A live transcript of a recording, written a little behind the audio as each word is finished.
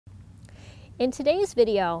In today's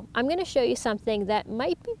video, I'm going to show you something that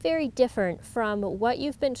might be very different from what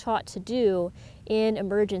you've been taught to do in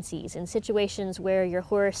emergencies, in situations where your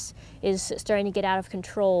horse is starting to get out of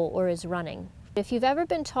control or is running. If you've ever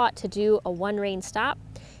been taught to do a one-rein stop,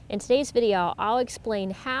 in today's video, I'll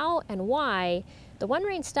explain how and why the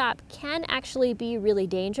one-rein stop can actually be really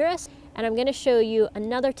dangerous, and I'm going to show you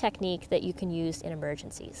another technique that you can use in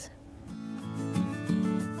emergencies.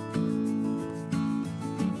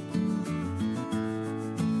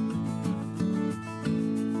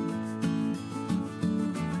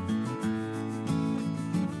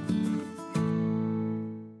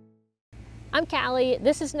 I'm Callie,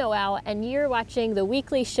 this is Noelle, and you're watching the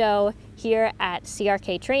weekly show here at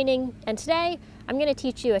CRK Training. And today, I'm going to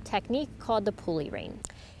teach you a technique called the pulley rein.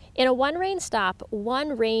 In a one-rein stop,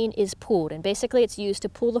 one rein is pulled, and basically it's used to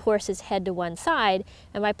pull the horse's head to one side,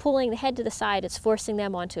 and by pulling the head to the side, it's forcing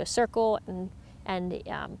them onto a circle and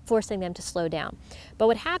forcing them to slow down. But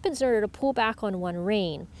what happens in order to pull back on one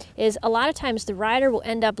rein is a lot of times the rider will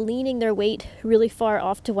end up leaning their weight really far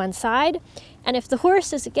off to one side, and if the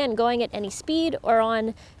horse is again going at any speed or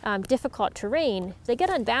on difficult terrain, if they get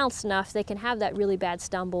unbalanced enough, they can have that really bad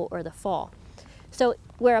stumble or the fall. So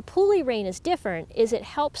where a pulley rein is different is it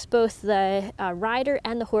helps both the rider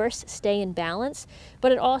and the horse stay in balance,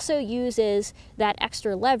 but it also uses that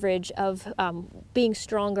extra leverage of being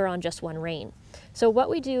stronger on just one rein. So what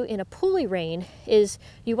we do in a pulley rein is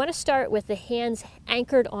you want to start with the hands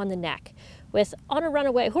anchored on the neck. On a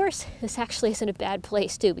runaway horse, this actually isn't a bad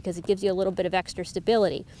place too, because it gives you a little bit of extra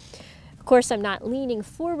stability. Of course, I'm not leaning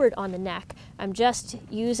forward on the neck. I'm just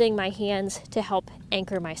using my hands to help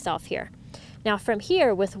anchor myself here. Now from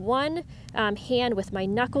here, with one hand with my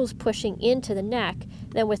knuckles pushing into the neck,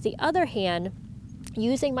 then with the other hand,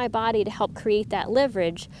 using my body to help create that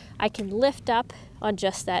leverage, I can lift up on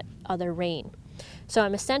just that other rein. So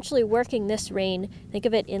I'm essentially working this rein, think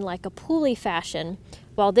of it in like a pulley fashion,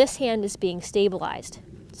 while this hand is being stabilized.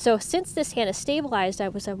 So since this hand is stabilized,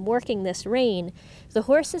 as I'm working this rein, the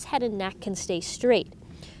horse's head and neck can stay straight.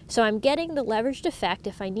 So I'm getting the leveraged effect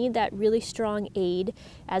if I need that really strong aid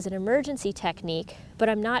as an emergency technique, but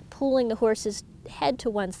I'm not pulling the horse's head to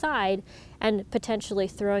one side and potentially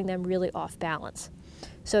throwing them really off balance.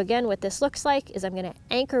 So again, what this looks like is I'm going to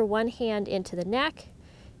anchor one hand into the neck,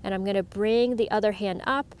 and I'm going to bring the other hand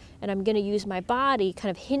up, and I'm going to use my body kind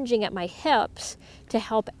of hinging at my hips to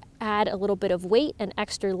help add a little bit of weight and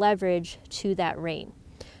extra leverage to that rein.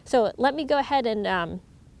 So let me go ahead and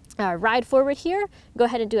ride forward here, go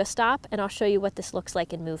ahead and do a stop, and I'll show you what this looks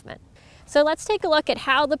like in movement. So let's take a look at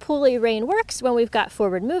how the pulley rein works when we've got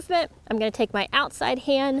forward movement. I'm going to take my outside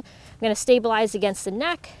hand, I'm going to stabilize against the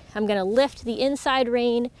neck, I'm going to lift the inside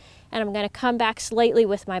rein, and I'm going to come back slightly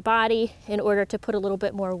with my body in order to put a little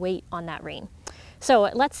bit more weight on that rein. So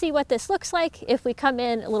let's see what this looks like if we come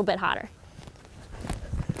in a little bit hotter.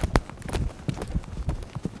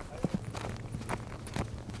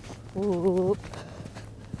 Ooh.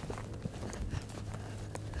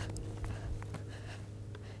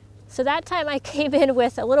 So that time I came in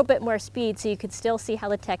with a little bit more speed so you could still see how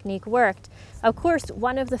the technique worked. Of course,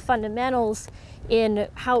 one of the fundamentals in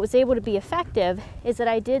how it was able to be effective is that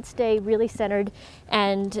I did stay really centered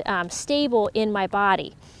and stable in my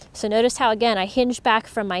body. So notice how, again, I hinged back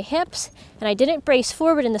from my hips and I didn't brace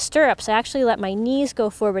forward in the stirrups. I actually let my knees go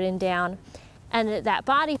forward and down. And that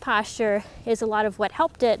body posture is a lot of what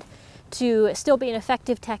helped it to still be an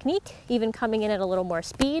effective technique, even coming in at a little more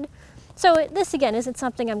speed. So this, again, isn't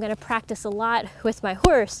something I'm going to practice a lot with my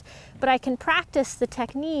horse, but I can practice the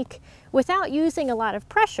technique without using a lot of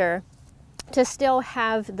pressure to still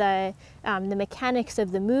have the mechanics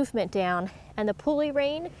of the movement down. And the pulley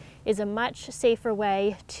rein is a much safer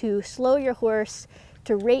way to slow your horse,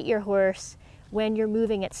 to rate your horse when you're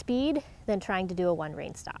moving at speed than trying to do a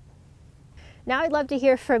one-rein stop. Now I'd love to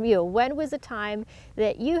hear from you. When was a time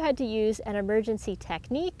that you had to use an emergency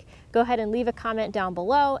technique? Go ahead and leave a comment down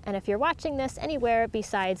below. And if you're watching this anywhere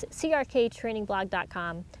besides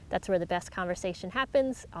crktrainingblog.com, that's where the best conversation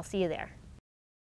happens. I'll see you there.